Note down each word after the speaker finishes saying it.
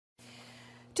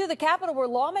To the Capitol, where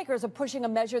lawmakers are pushing a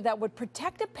measure that would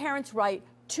protect a parent's right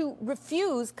to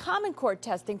refuse Common Core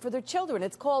testing for their children.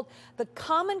 It's called the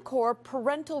Common Core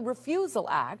Parental Refusal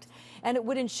Act, and it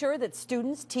would ensure that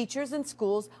students, teachers, and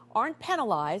schools aren't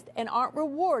penalized and aren't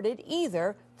rewarded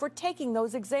either for taking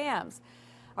those exams.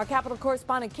 Our Capitol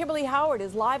correspondent Kimberly Howard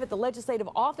is live at the Legislative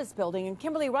Office building. And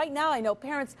Kimberly, right now I know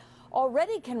parents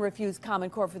already can refuse Common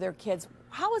Core for their kids.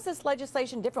 How is this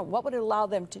legislation different? What would it allow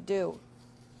them to do?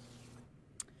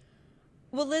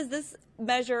 Well, Liz, this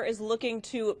measure is looking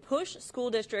to push school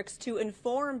districts to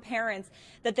inform parents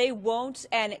that they won't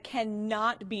and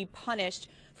cannot be punished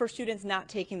for students not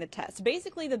taking the test.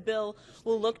 Basically, the bill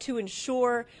will look to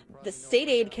ensure the state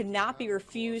aid cannot be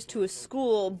refused to a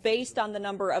school based on the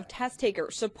number of test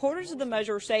takers. Supporters of the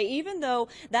measure say even though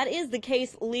that is the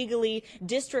case legally,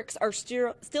 districts are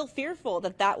still fearful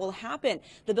that that will happen.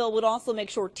 The bill would also make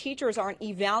sure teachers aren't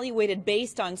evaluated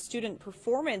based on student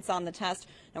performance on the test.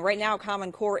 Now, right now,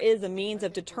 Common Core is a means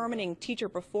of determining teacher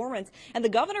performance, and the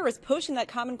governor is pushing that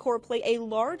Common Core play a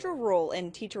larger role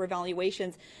in teacher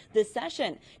evaluations this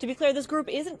session. To be clear, this group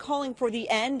isn't calling for the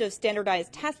end of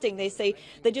standardized testing. They say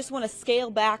they just want to scale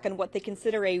back on what they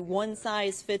consider a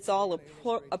one-size-fits-all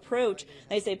approach.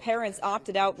 They say parents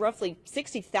opted out roughly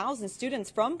 60,000 students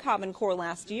from Common Core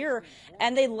last year,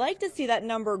 and they'd like to see that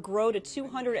number grow to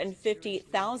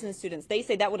 250,000 students. They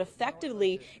say that would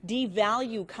effectively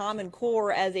devalue Common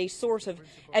Core as a source of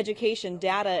education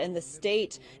data in the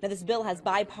state. Now, this bill has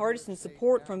bipartisan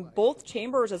support from both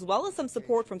chambers, as well as some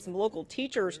support from some local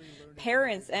teachers,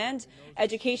 parents, and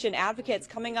education advocates.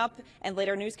 Coming up and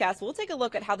later newscasts, we'll take a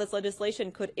look at how this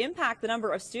legislation could impact the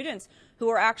number of students who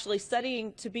are actually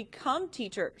studying to become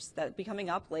teachers. That'll be coming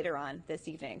up later on this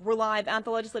evening. We're live at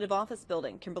the Legislative Office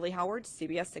building. Kimberly Howard,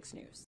 CBS 6 News.